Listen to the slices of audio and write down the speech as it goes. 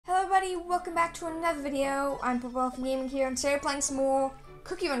everybody, welcome back to another video. I'm Purple Elephant Gaming here, and today we're playing some more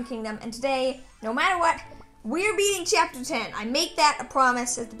Cookie Run Kingdom, and today, no matter what, we're beating Chapter 10. I make that a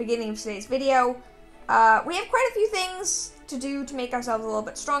promise at the beginning of today's video. We have quite a few things to do to make ourselves a little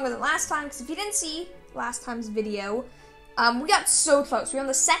bit stronger than last time, because if you didn't see last time's video, we got so close. We're on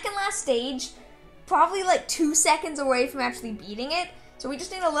the second last stage, probably like 2 seconds away from actually beating it, so we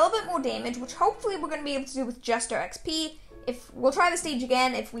just need a little bit more damage, which hopefully we're going to be able to do with just our XP. If we'll try the stage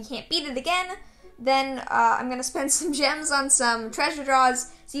again, if we can't beat it again, then I'm going to spend some gems on some treasure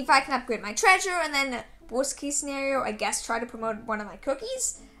draws, see if I can upgrade my treasure, and then worst case scenario, I guess try to promote one of my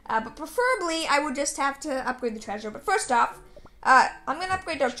cookies. But preferably, I would just have to upgrade the treasure. But first off, I'm going to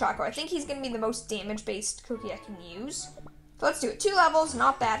upgrade Dark Choco. I think he's going to be the most damage-based cookie I can use. So let's do it. 2 levels,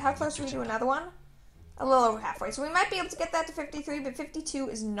 not bad. How close are we to another one? A little over halfway. So we might be able to get that to 53, but 52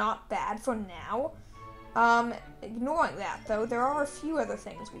 is not bad for now. Ignoring that, though, there are a few other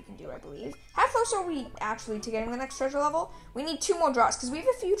things we can do, I believe. How close are we actually to getting the next treasure level? We need 2 more draws, because we have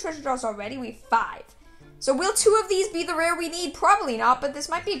a few treasure draws already. We have 5. So will 2 of these be the rare we need? Probably not, but this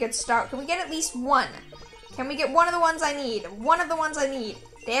might be a good start. Can we get at least 1? Can we get one of the ones I need? One of the ones I need.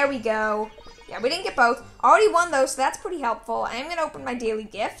 There we go. Yeah, we didn't get both. Already won, though, so that's pretty helpful. I am going to open my daily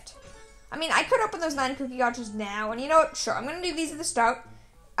gift. I mean, I could open those 9 cookie gotchas now, and you know what? Sure, I'm going to do these at the start.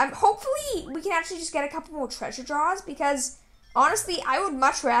 Hopefully, we can actually just get a couple more treasure draws, because, honestly, I would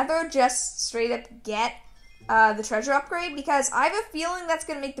much rather just straight up get the treasure upgrade, because I have a feeling that's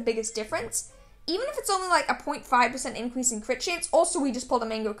going to make the biggest difference. Even if it's only like a 0.5% increase in crit chance, also we just pulled a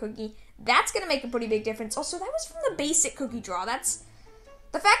mango cookie, that's going to make a pretty big difference. Also, that was from the basic cookie draw. That's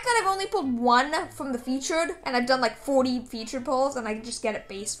the fact that I've only pulled 1 from the featured, and I've done like 40 featured pulls, and I can just get it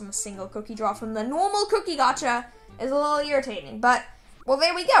base from a single cookie draw from the normal cookie gotcha is a little irritating, but well,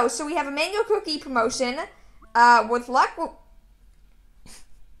 there we go. So we have a mango cookie promotion. With luck, we'll...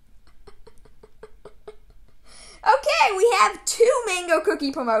 Okay, we have 2 mango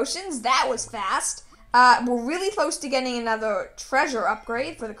cookie promotions. That was fast. We're really close to getting another treasure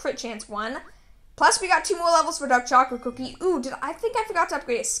upgrade for the crit chance one. Plus, we got 2 more levels for Dark Chocolate Cookie. Ooh, I think I forgot to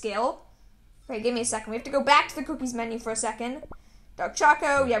upgrade a skill. Okay, give me a second. We have to go back to the cookies menu for a second. Dark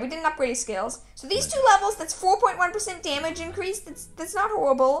Choco, yeah, we didn't upgrade his skills. So these 2 levels, that's 4.1% damage increase. That's not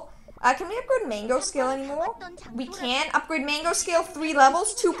horrible. Can we upgrade Mango skill anymore? We can upgrade Mango skill 3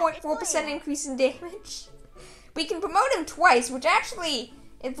 levels, 2.4% increase in damage. We can promote him twice, which actually,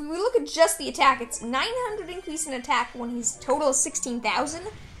 if we look at just the attack, it's 900 increase in attack when he's total is 16,000.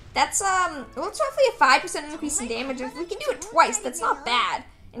 That's well, it's roughly a 5% increase in damage. If we can do it twice, that's not bad.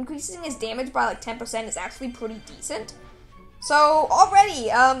 Increasing his damage by like 10% is actually pretty decent. So, already,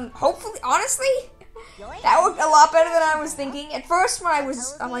 hopefully, honestly, that worked a lot better than I was thinking. At first, when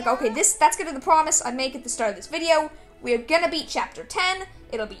I'm like, okay, that's gonna be the promise I make at the start of this video. We're gonna beat Chapter 10.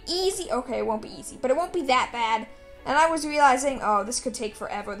 It'll be easy. Okay, it won't be easy, but it won't be that bad. And I was realizing, oh, this could take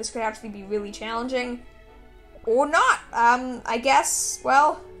forever. This could actually be really challenging. Or not. I guess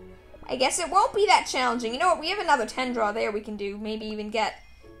it won't be that challenging. You know what? We have another 10 draw there we can do. Maybe even get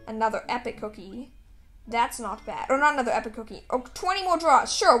another epic cookie. That's not bad. Or not another epic cookie. Oh, 20 more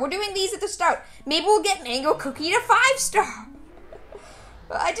draws. Sure, we're doing these at the start. Maybe we'll get Mango Cookie to 5-star.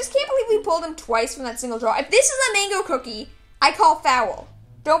 I just can't believe we pulled him twice from that single draw. If this is a Mango Cookie, I call foul.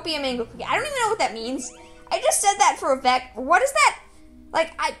 Don't be a Mango Cookie. I don't even know what that means. I just said that for effect. What is that?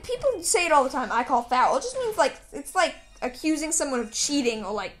 Like, people say it all the time. I call foul. It just means, like, it's like accusing someone of cheating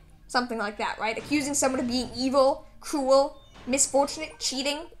or, like, something like that, right? Accusing someone of being evil, cruel, misfortunate,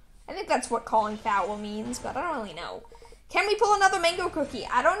 cheating. I think that's what calling foul means, but I don't really know. Can we pull another mango cookie?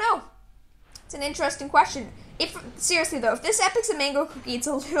 I don't know. It's an interesting question. Seriously though, if this epic's a mango cookie, it's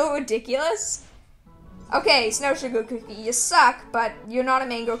a little ridiculous. Okay, Snow Sugar Cookie, you suck, but you're not a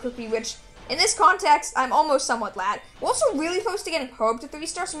mango cookie, which, in this context, I'm almost somewhat glad. We're also really close to getting Herb to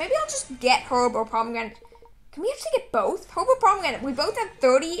 3-star, so maybe I'll just get Herb or Pomegranate. Can we actually get both? Herb or Pomegranate? We both have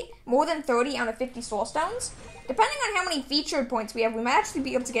 30, more than 30 out of 50 Soul Stones. Depending on how many featured points we have, we might actually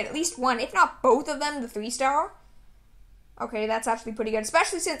be able to get at least one, if not both of them, the 3-star. Okay, that's actually pretty good,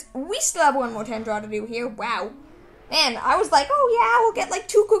 especially since we still have 1 more 10 draw to do here. Wow. Man, I was like, oh yeah, we'll get like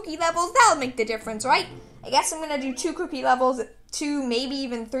 2 cookie levels. That'll make the difference, right? I guess I'm going to do 2 cookie levels, 2, maybe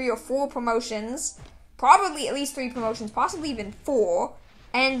even 3 or 4 promotions. Probably at least 3 promotions, possibly even 4.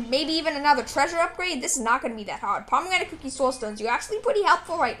 And maybe even another treasure upgrade. This is not going to be that hard. Pomegranate Cookie Soul Stones, you're actually pretty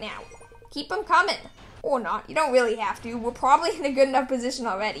helpful right now. Keep them coming. Or not. You don't really have to. We're probably in a good enough position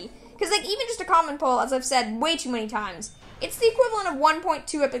already. Because, like, even just a common pull, as I've said way too many times, it's the equivalent of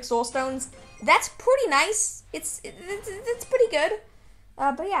 1.2 Epic Soul Stones. That's pretty nice. It's pretty good.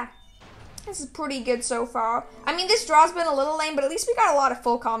 But yeah. This is pretty good so far. I mean, this draw's been a little lame, but at least we got a lot of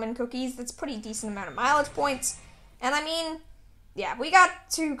full common cookies. That's a pretty decent amount of mileage points. And I mean, yeah, we got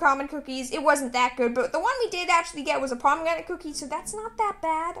 2 common cookies. It wasn't that good, but the one we did actually get was a pomegranate cookie, so that's not that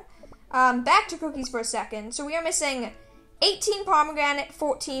bad. Back to cookies for a second. So we are missing 18 pomegranate,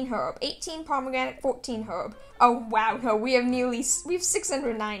 14 herb. 18 pomegranate, 14 herb. Oh, wow, no, we have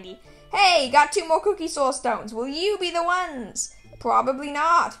 690. Hey, got 2 more cookie soul stones. Will you be the ones? Probably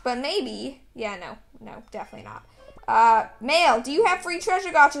not, but maybe. Yeah, no, definitely not. Mail, do you have free treasure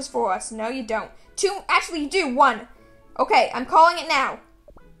gotchas for us? No, you don't. 2, actually, you do. 1. Okay, I'm calling it now.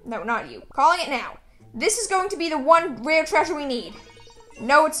 No, not you. Calling it now. This is going to be the 1 rare treasure we need.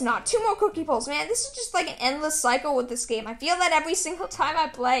 No, it's not. 2 more cookie pulls. Man, this is just like an endless cycle with this game. I feel that every single time I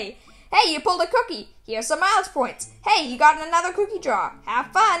play. Hey, you pulled a cookie. Here's some mileage points. Hey, you got another cookie draw. Have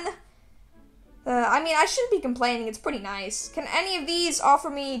fun. I mean, I shouldn't be complaining. It's pretty nice. Can any of these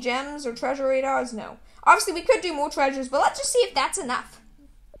offer me gems or treasure radars? No. Obviously, we could do more treasures, but let's just see if that's enough.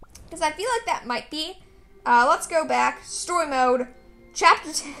 Because I feel like that might be. Let's go back. Story mode.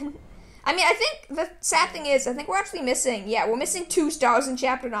 Chapter 10. I mean, I think the sad thing is, I think we're actually missing, we're missing 2 stars in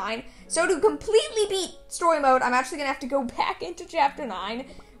Chapter 9. So to completely beat story mode, I'm actually going to have to go back into Chapter 9,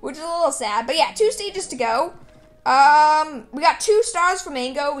 which is a little sad. But yeah, 2 stages to go. We got 2 stars for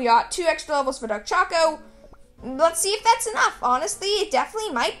Mango. We got 2 extra levels for Dark Choco. Let's see if that's enough. Honestly, it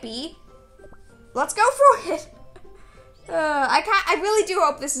definitely might be. Let's go for it. I really do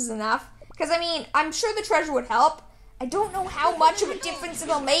hope this is enough. Because, I mean, I'm sure the treasure would help. I don't know how much of a difference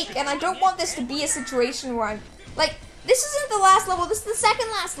it'll make, and I don't want this to be a situation where I'm, like, this isn't the last level, this is the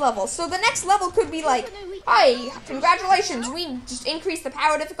second last level, so the next level could be like, hi, congratulations, we just increased the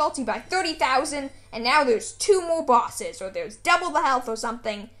power difficulty by 30,000, and now there's 2 more bosses, or there's double the health or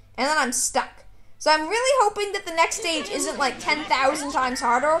something, and then I'm stuck. So I'm really hoping that the next stage isn't like 10,000 times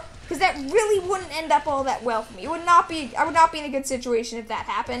harder, because that really wouldn't end up all that well for me. I would not be in a good situation if that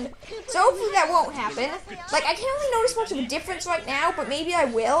happened. So hopefully that won't happen. Like, I can't really notice much of a difference right now, but maybe I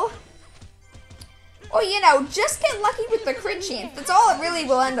will. Or, you know, just get lucky with the crit chance. That's all it really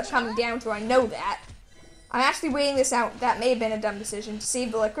will end up coming down to, I know that. I'm actually waiting this out. That may have been a dumb decision to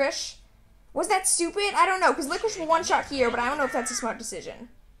save the licorice. Was that stupid? I don't know, because licorice will one-shot here, but I don't know if that's a smart decision.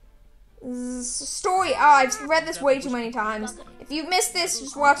 Story, I've read this way too many times. If you missed this,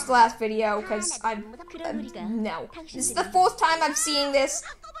 just watch the last video, because no. This is the 4th time I've seen this.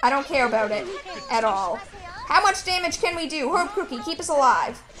 I don't care about it at all. How much damage can we do? Herb Cookie, keep us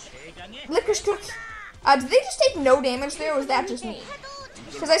alive. Licorice Cookie. Did they just take no damage there, or was that just me?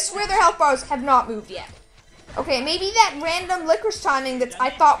 Because I swear their health bars have not moved yet. Okay, maybe that random licorice timing that I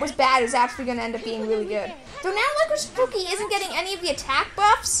thought was bad is actually going to end up being really good. Though now Licorice Cookie isn't getting any of the attack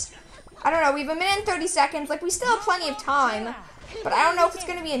buffs. I don't know, we have 1 minute and 30 seconds, like we still have plenty of time, but I don't know if it's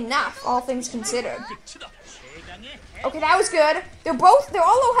going to be enough, all things considered. Okay, that was good. They're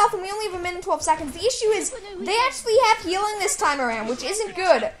all low health and we only have 1 minute and 12 seconds. The issue is, they actually have healing this time around, which isn't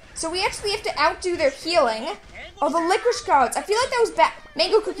good. So we actually have to outdo their healing. Oh, the licorice cards. I feel like that was bad.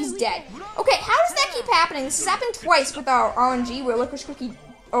 Mango Cookie's dead. Okay, how does that keep happening? This has happened twice with our RNG where Licorice Cookie,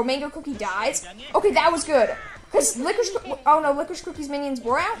 or Mango Cookie dies. Okay, that was good. Because Licorice Cookie's minions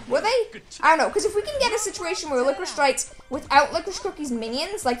were out? Were they? I don't know, because if we can get a situation where Licorice strikes without Licorice Cookie's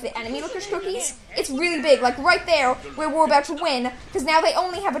minions, like the enemy Licorice Cookies, it's really big. Like right there, where we're about to win, because now they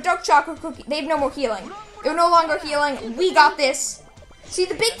only have a Dark Chocolate Cookie. They have no more healing. They're no longer healing. We got this. See,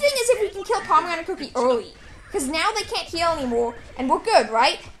 the big thing is if we can kill Pomegranate Cookie early, because now they can't heal anymore, and we're good,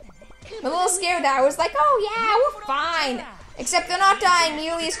 right? I'm a little scared that I was like, oh yeah, we're fine. Except they're not dying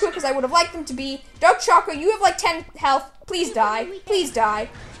nearly as quick as I would have liked them to be. Dark Choco, you have like 10 health. Please die. Please die.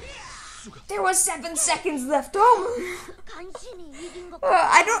 There was 7 seconds left. Oh.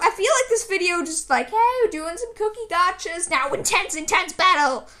 I feel like this video just like, hey, we're doing some cookie gotchas. Now intense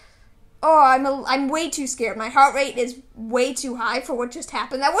battle. Oh, I'm way too scared. My heart rate is way too high for what just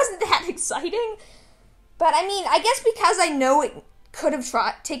happened. That wasn't that exciting. But I mean, I guess because I know it could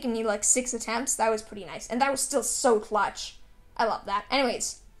have taken me like 6 attempts, that was pretty nice. And that was still so clutch. I love that.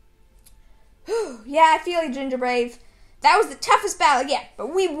 Anyways. Yeah, I feel you, Ginger Brave. That was the toughest battle yet,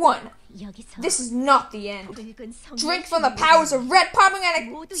 but we won. This is not the end. Drink from the powers of red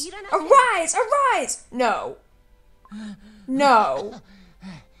pomegranate. Arise, arise. No. No.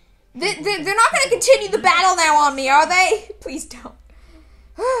 They're not going to continue the battle now on me, are they? Please don't.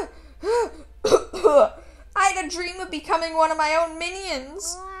 I had a dream of becoming one of my own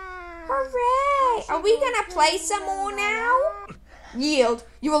minions. Hooray! Are we gonna play some more now? Yield.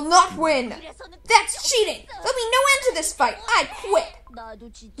 You will not win. That's cheating. There'll be no end to this fight. I quit.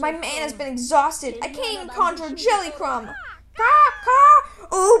 My man has been exhausted. I can't even conjure a jelly crumb.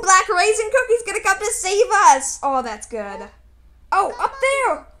 Ooh, Black Raisin Cookie's gonna come to save us. Oh, that's good. Oh, up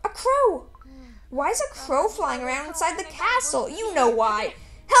there, a crow. Why is a crow flying around inside the castle? You know why.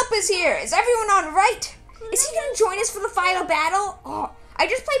 Help is here. Is everyone on right? Is he gonna join us for the final battle? Oh, I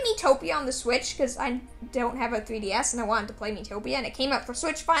just played Miitopia on the Switch because I don't have a 3DS and I wanted to play Miitopia, and it came out for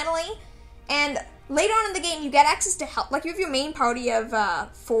Switch finally. And later on in the game, you get access to help. Like, you have your main party of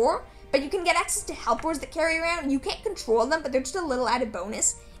 4, but you can get access to helpers that carry around. You can't control them, but they're just a little added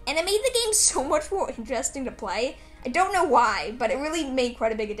bonus. And it made the game so much more interesting to play. I don't know why, but it really made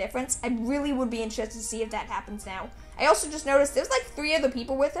quite a big difference. I really would be interested to see if that happens now. I also just noticed there's like 3 other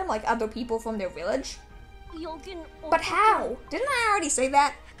people with him, like other people from their village. But how? Didn't I already say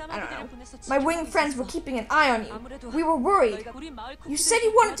that? I don't know. My winged friends were keeping an eye on you. We were worried. You said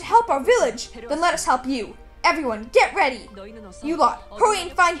you wanted to help our village. Then let us help you. Everyone, get ready. You lot, hurry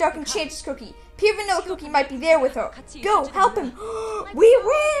and find Dark Enchantress Cookie. Pure Vanilla Cookie might be there with her. Go, help him. We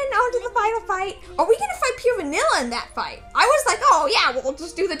win! On to the final fight. Are we gonna fight Pure Vanilla in that fight? I was like, oh yeah, we'll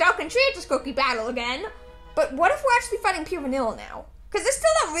just do the Dark Enchantress Cookie battle again. But what if we're actually fighting Pure Vanilla now? Because I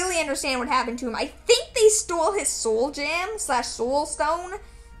still don't really understand what happened to him. I think they stole his soul gem / soul stone,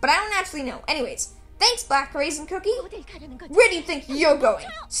 but I don't actually know. Anyways, thanks, Black Raisin Cookie. Where do you think you're going?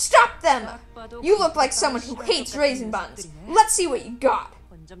 Stop them! You look like someone who hates raisin buns. Let's see what you got.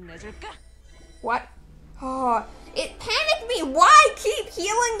 What? Oh, it panicked me. Why keep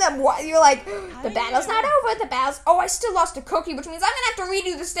healing them? Why? You're like, the battle's not over. The battle's... Oh, I still lost a cookie, which means I'm going to have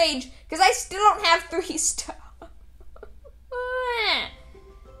to redo the stage because I still don't have 3 stars.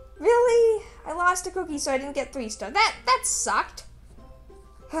 Really? I lost a cookie, so I didn't get 3 stars. That sucked.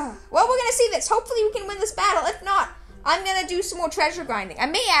 Well, we're gonna see this. Hopefully we can win this battle. If not, I'm gonna do some more treasure grinding. I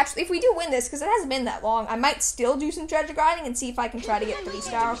may actually, if we do win this, because it hasn't been that long, I might still do some treasure grinding and see if I can try to get 3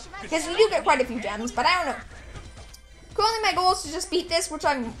 stars. Because we do get quite a few gems, but I don't know. Currently my goal is to just beat this, which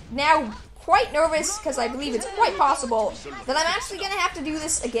I'm now quite nervous, because I believe it's quite possible that I'm actually gonna have to do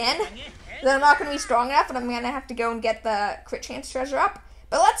this again. That I'm not going to be strong enough, and I'm going to have to go and get the crit chance treasure up.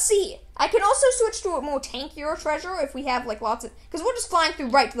 But let's see. I can also switch to a more tankier treasure if we have, like, lots of... Because we're just flying through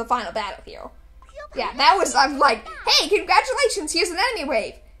right to the final battle here. Yeah, that was... I'm like, hey, congratulations, here's an enemy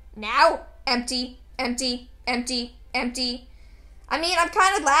wave. Now, empty, empty, empty, empty. I mean, I'm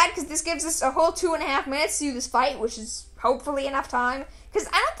kind of glad, because this gives us a whole 2.5 minutes to do this fight, which is hopefully enough time. Because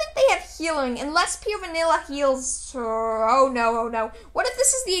I don't think they have healing, unless Pure Vanilla heals her. Oh no, oh no. What if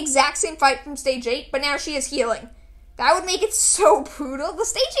this is the exact same fight from Stage 8, but now she has healing? That would make it so brutal. The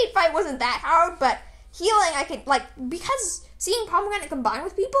Stage 8 fight wasn't that hard, but healing I can, like, because seeing Pomegranate combine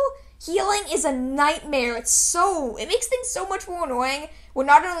with people, healing is a nightmare. It makes things so much more annoying, when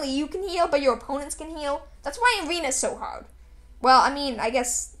not only you can heal, but your opponents can heal. That's why Arena's so hard. Well, I mean, I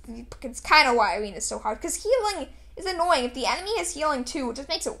guess it's kind of why Arena's so hard, because healing is annoying. If the enemy has healing too, it just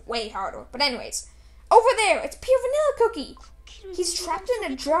makes it way harder. But anyways, over there, it's Pure Vanilla Cookie. He's trapped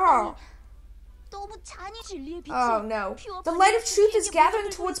in a jar. Oh no. The light of truth is gathering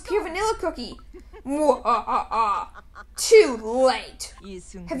towards Pure Vanilla Cookie. Too late.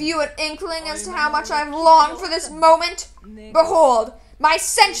 Have you an inkling as to how much I've longed for this moment? Behold, my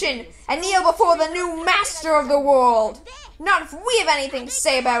ascension, and kneel before the new master of the world. Not if we have anything to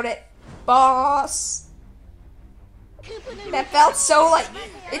say about it, boss. That felt so like,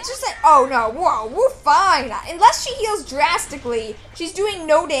 it's just like, oh no, whoa, we're fine. Unless she heals drastically, she's doing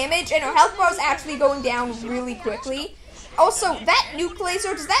no damage, and her health bar is actually going down really quickly. Also, that nuke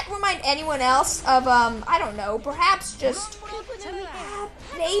laser, does that remind anyone else of, I don't know, perhaps just,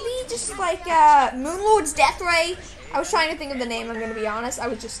 maybe just like, Moonlord's Death Ray? I was trying to think of the name, I'm gonna be honest, I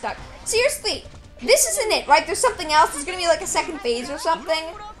was just stuck. Seriously, this isn't it, right? There's something else, there's gonna be like a second phase or something.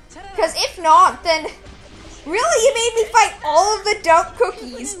 Because if not, then... Really, you made me fight all of the dark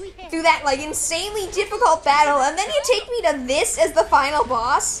cookies through that, like, insanely difficult battle, and then you take me to this as the final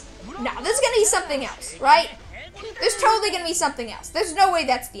boss? No, there's gonna be something else, right? There's totally gonna be something else. There's no way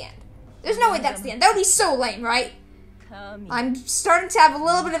that's the end. There's no way that's the end. That would be so lame, right? I'm starting to have a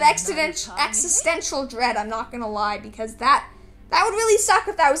little bit of existential dread, I'm not gonna lie, because that would really suck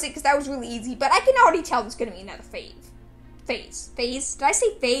if that was it, because that was really easy, but I can already tell there's gonna be another phase. Phase? Did I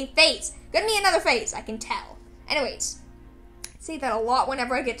say phase? Phase. Gonna be another phase, I can tell. Anyways, I say that a lot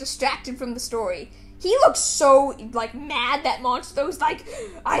whenever I get distracted from the story. He looks so, like, mad, that Monster's like,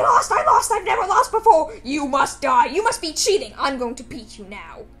 I lost, I've never lost before. You must die, you must be cheating. I'm going to beat you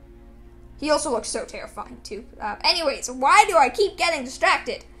now. He also looks so terrifying, too. Anyways, why do I keep getting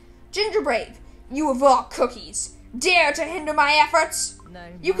distracted? Gingerbrave, you of all cookies, dare to hinder my efforts?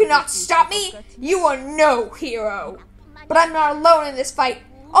 You cannot stop me. You are no hero. But I'm not alone in this fight.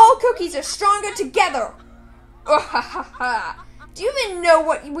 All cookies are stronger together. Oh, ha, ha, ha. Do you even know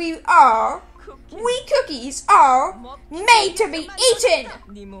what we are? We cookies are made to be eaten!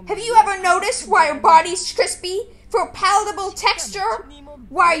 Have you ever noticed why your body's crispy? For a palatable texture?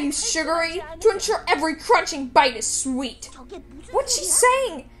 Why are you sugary? To ensure every crunching bite is sweet. What's she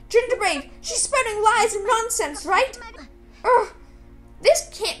saying? Gingerbrave, she's spreading lies and nonsense, right? Ugh. This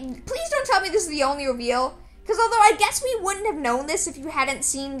can't... Please don't tell me this is the only reveal. Because although I guess we wouldn't have known this if you hadn't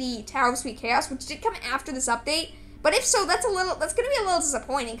seen the Tower of Sweet Chaos, which did come after this update. But if so, that's going to be a little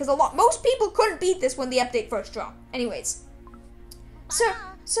disappointing. Because most people couldn't beat this when the update first dropped. Anyways. So,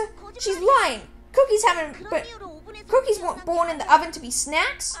 she's lying. Cookies weren't born in the oven to be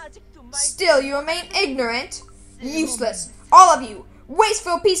snacks. Still, you remain ignorant. Useless. All of you.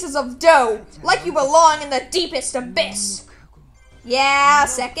 Wasteful pieces of dough. Like you belong in the deepest abyss. Yeah,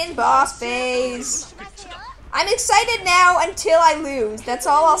 second boss phase. I'm excited now until I lose. That's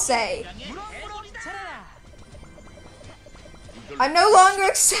all I'll say. I'm no longer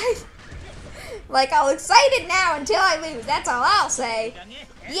excited. Like, I'll excited now until I lose. That's all I'll say.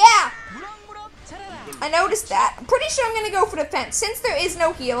 Yeah. I noticed that. I'm pretty sure I'm going to go for defense. Since there is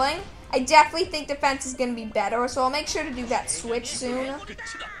no healing, I definitely think defense is going to be better. So I'll make sure to do that switch soon.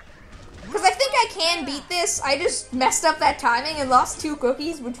 Because I think I can beat this. I just messed up that timing and lost 2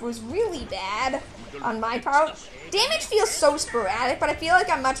 cookies, which was really bad on my part. Damage feels so sporadic, but I feel like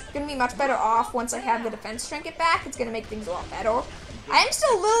I'm going to be much better off once I have the defense trinket back. It's going to make things a lot better. I am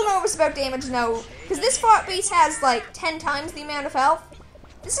still a little nervous about damage, though, because this fort base has like 10 times the amount of health.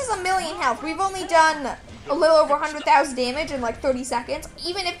 This is 1,000,000 health. We've only done a little over 100,000 damage in like 30 seconds,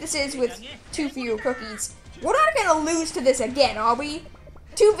 even if this is with 2 fewer cookies. We're not going to lose to this again, are we?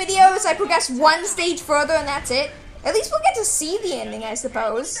 2 videos, I progress 1 stage further, and that's it. At least we'll get to see the ending, I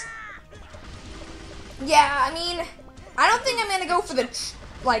suppose. Yeah, I mean, I don't think I'm going to go for the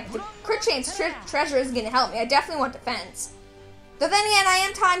crit chance treasure isn't going to help me. I definitely want defense. But then again, I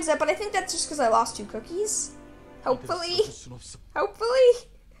am times up, but I think that's just because I lost 2 cookies. Hopefully. Hopefully.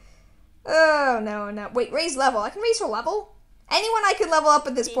 Oh, no. Wait, raise level. I can raise her level? Anyone I can level up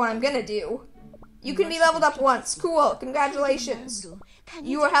at this point, I'm going to do. You can be leveled up once. Cool. Congratulations.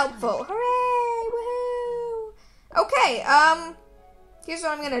 You were helpful. Hooray! Woohoo! Okay, here's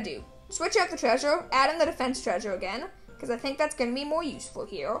what I'm going to do. Switch out the treasure, add in the defense treasure again, because I think that's going to be more useful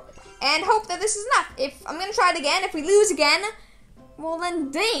here, and hope that this is enough. If I'm going to try it again, if we lose again, well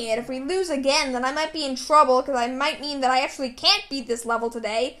then dang it, if we lose again, then I might be in trouble, because I might mean that I actually can't beat this level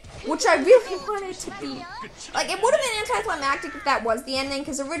today, which I really wanted to beat. Like, it would have been anticlimactic if that was the ending,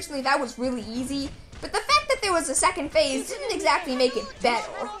 because originally that was really easy, but the fact that there was a second phase didn't exactly make it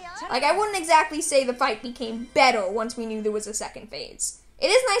better. Like, I wouldn't exactly say the fight became better once we knew there was a second phase. It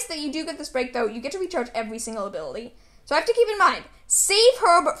is nice that you do get this break, though. You get to recharge every single ability. So I have to keep in mind, save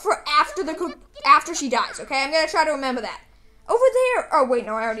her, but for after she dies, okay? I'm going to try to remember that. Over there. Oh, wait,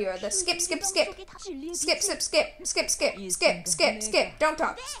 no, I already heard this. Skip. Skip. Don't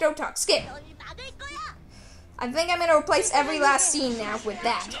talk. Skip. I think I'm going to replace every last scene now with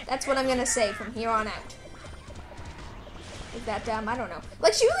that. That's what I'm going to say from here on out. Is that dumb? I don't know.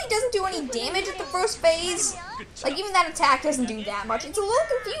 Like, she really doesn't do any damage at the first phase. Like, even that attack doesn't do that much. It's a little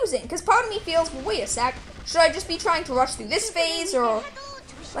confusing, because part of me feels, well, wait a sec. Should I just be trying to rush through this phase, or...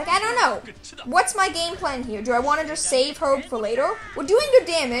 Like, I don't know. What's my game plan here? Do I want to just save her for later? We're doing good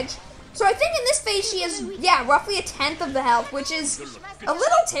damage. So I think in this phase she has, yeah, roughly 1/10 of the health, which is a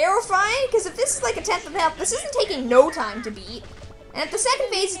little terrifying, because if this is like 1/10 of the health, this isn't taking no time to beat. And if the second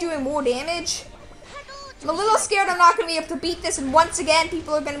phase is doing more damage... I'm a little scared I'm not going to be able to beat this, and once again,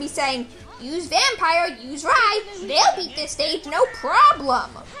 people are going to be saying, use Vampire, use Rai, they'll beat this stage, no problem.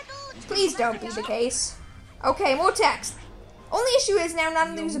 Please don't be the case. Okay, more text. Only issue is now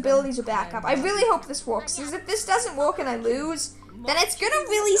none of these abilities are backup. I really hope this works, because if this doesn't work and I lose, then it's going to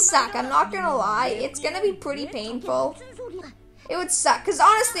really suck. I'm not going to lie. It's going to be pretty painful. It would suck, because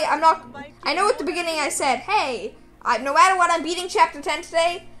honestly, I know at the beginning I said, hey, no matter what, I'm beating Chapter 10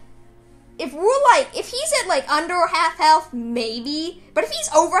 today. If he's at like under half health, maybe. But if he's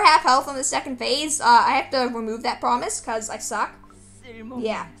over half health on the second phase, I have to remove that promise because I suck.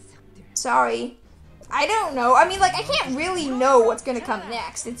 Yeah. Sorry. I don't know. I mean, like, I can't really know what's going to come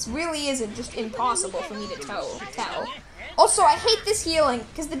next. It really isn't just impossible for me to tell. Also, I hate this healing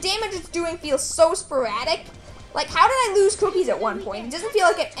because the damage it's doing feels so sporadic. Like, how did I lose cookies at one point? It doesn't feel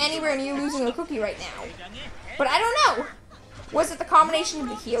like I'm anywhere near losing a cookie right now. But I don't know. Was it the combination of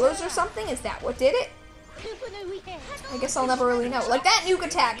the healers or something? Is that what did it? I guess I'll never really know. Like that nuke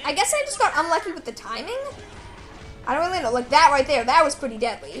attack. I guess I just got unlucky with the timing? I don't really know. Like that right there. That was pretty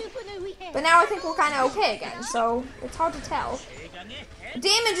deadly. But now I think we're kind of okay again. So it's hard to tell.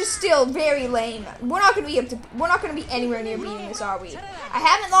 Damage is still very lame. We're not gonna be anywhere near beating this, are we? I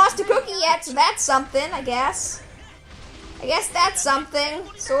haven't lost a cookie yet, so that's something, I guess. I guess that's something.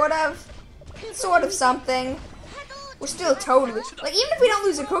 Sort of something. We're still totally, like, even if we don't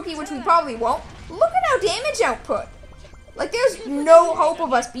lose a cookie, which we probably won't, look at our damage output. Like, there's no hope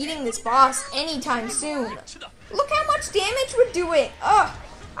of us beating this boss anytime soon. Look how much damage we're doing. Ugh,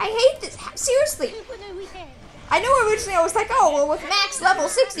 I hate this. Seriously. I know originally I was like, oh, well, with max level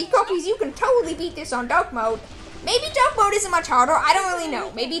 60 cookies, you can totally beat this on dark mode. Maybe dark mode isn't much harder. I don't really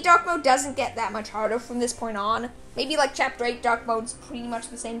know. Maybe dark mode doesn't get that much harder from this point on. Maybe like Chapter 8 dark mode's pretty much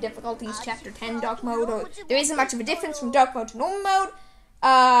the same difficulty as Chapter 10 dark mode, or there isn't much of a difference from dark mode to normal mode.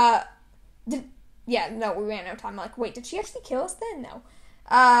 Yeah, no, we ran out of time. I'm like, wait, did she actually kill us then? No.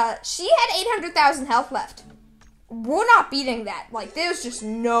 She had 800,000 health left. We're not beating that. Like, there's just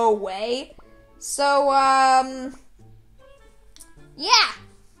no way. So, yeah.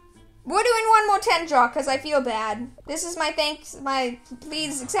 We're doing one more 10 draw because I feel bad. This is my thanks,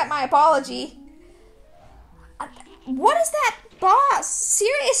 please accept my apology. What is that boss?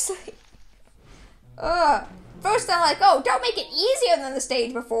 Seriously? First I'm like, oh, don't make it easier than the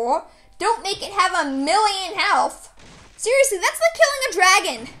stage before. Don't make it have 1,000,000 health. Seriously, that's like killing a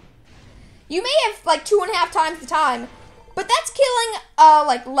dragon. You may have like 2.5 times the time, but that's killing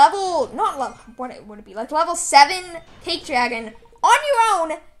like what would it be? Like level 7 cake dragon on your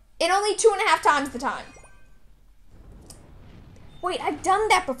own in only 2.5 times the time. Wait, I've done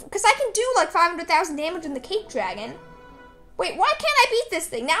that before, because I can do like 500,000 damage in the cake dragon. Wait, why can't I beat this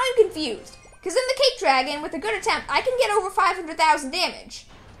thing? Now I'm confused. Because in the cake dragon, with a good attempt, I can get over 500,000 damage.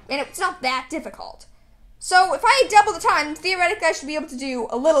 And it's not that difficult. So if I double the time, theoretically I should be able to do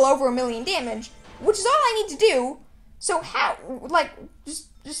a little over 1,000,000 damage, which is all I need to do. So how, like,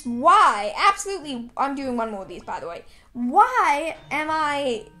 just why? Absolutely, I'm doing one more of these, by the way. Why am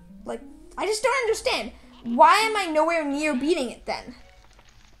I, like, I just don't understand. Why am I nowhere near beating it then?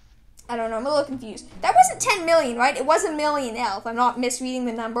 I don't know, I'm a little confused. That wasn't 10 million, right? It was 1,000,000 health. I'm not misreading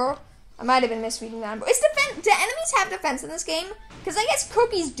the number. I might have been misreading the number. Is defense, do enemies have defense in this game? Because I guess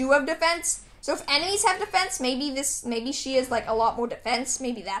cookies do have defense. So if enemies have defense, maybe she is like a lot more defense.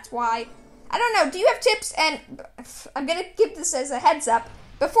 Maybe that's why. I don't know. Do you have tips? And I'm gonna give this as a heads up.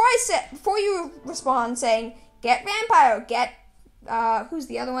 Before you respond saying, get vampire, get, who's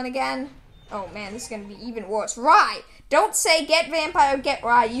the other one again? Oh man, this is gonna be even worse. Rye! Don't say get vampire, get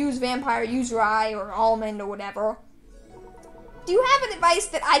rye, use vampire, use rye, or almond, or whatever. Do you have an advice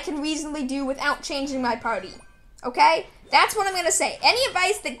that I can reasonably do without changing my party? Okay? That's what I'm gonna say. Any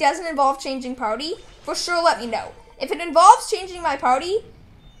advice that doesn't involve changing party, for sure let me know. If it involves changing my party,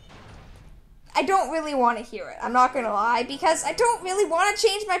 I don't really want to hear it. I'm not gonna lie, because I don't really want to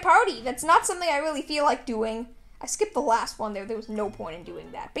change my party. That's not something I really feel like doing. I skipped the last one there. There was no point in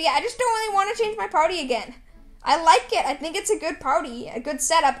doing that. But yeah, I just don't really want to change my party again. I like it. I think it's a good party, a good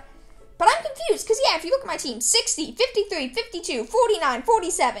setup. But I'm confused, because yeah, if you look at my team, 60, 53, 52, 49,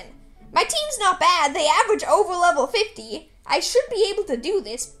 47. My team's not bad. They average over level 50. I should be able to do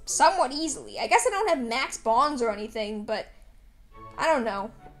this somewhat easily. I guess I don't have max bonds or anything, but I don't know.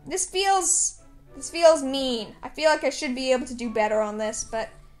 This feels mean. I feel like I should be able to do better on this, but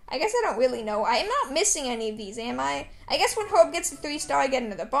I guess I don't really know. I am not missing any of these, am I? I guess when Hope gets the 3-star, I get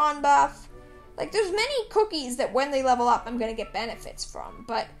another bond buff. Like, there's many cookies that when they level up, I'm gonna get benefits from,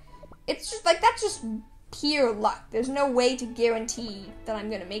 but it's just, like, that's just pure luck. There's no way to guarantee that I'm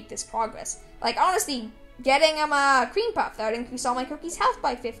gonna make this progress. Like, honestly, getting a cream puff, that would increase all my cookies' health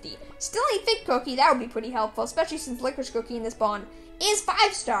by 50. Still a fig cookie, that would be pretty helpful, especially since licorice cookie in this bond is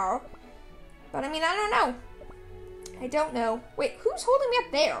 5-star. But, I mean, I don't know. I don't know. Wait, who's holding me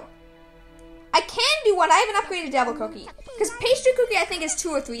up there? I can do one. I haven't upgraded Devil Cookie. Because Pastry Cookie, I think, is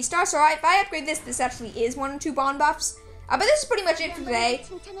 2 or 3-star. So if I upgrade this, this actually is 1 and 2 bond buffs. But this is pretty much it for today.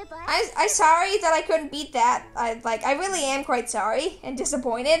 I'm sorry that I couldn't beat that. I really am quite sorry and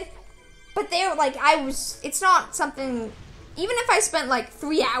disappointed. But it's not something, even if I spent like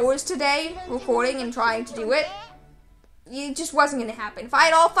 3 hours today recording and trying to do it, it just wasn't going to happen. If I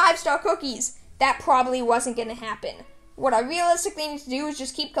had all 5-star cookies, that probably wasn't going to happen. What I realistically need to do is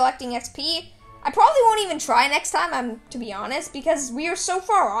just keep collecting XP. I probably won't even try next time, to be honest, because we are so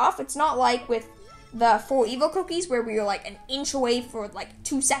far off. It's not like with the 4 evil cookies where we were like an inch away for like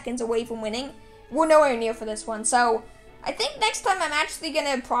 2 seconds away from winning. We're nowhere near for this one, so I think next time I'm actually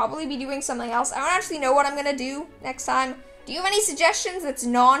going to probably be doing something else. I don't actually know what I'm going to do next time. Do you have any suggestions that's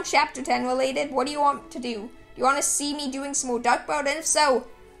non-Chapter 10 related? What do you want to do? Do you want to see me doing some more Dark Mode? And if so,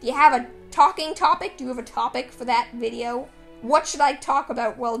 do you have a talking topic? Do you have a topic for that video? what should I talk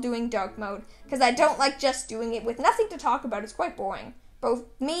about while doing dark mode, because I don't like just doing it with nothing to talk about. It's quite boring. Both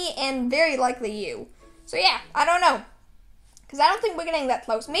me and very likely you. So yeah, I don't know. Because I don't think we're getting that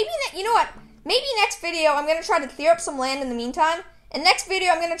close. Maybe, you know what? Maybe next video I'm going to try to clear up some land in the meantime. And next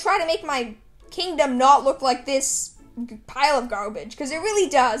video I'm going to try to make my kingdom not look like this pile of garbage. Because it really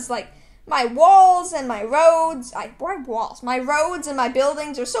does. Like, my walls and my roads. Why walls? My roads and my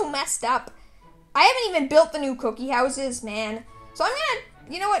buildings are so messed up. I haven't even built the new cookie houses, man. So I'm going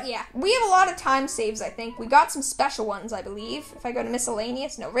to, you know what? Yeah, we have a lot of time saves, I think. We got some special ones, I believe. If I go to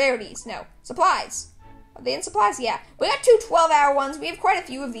miscellaneous, no. Rarities, no. Supplies. Are they in supplies? Yeah. We got 2 12-hour ones. We have quite a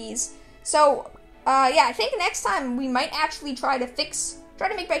few of these. So, yeah, I think next time we might actually try to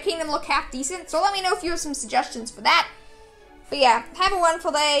make my kingdom look half decent. So let me know if you have some suggestions for that. But yeah, have a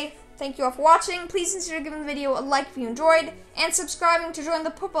wonderful day. Thank you all for watching. Please consider giving the video a like if you enjoyed, and subscribing to join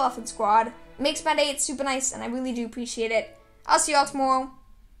the Purple Elephant Squad. It makes my day, it's super nice, and I really do appreciate it. I'll see you all tomorrow.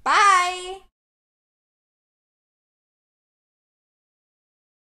 Bye!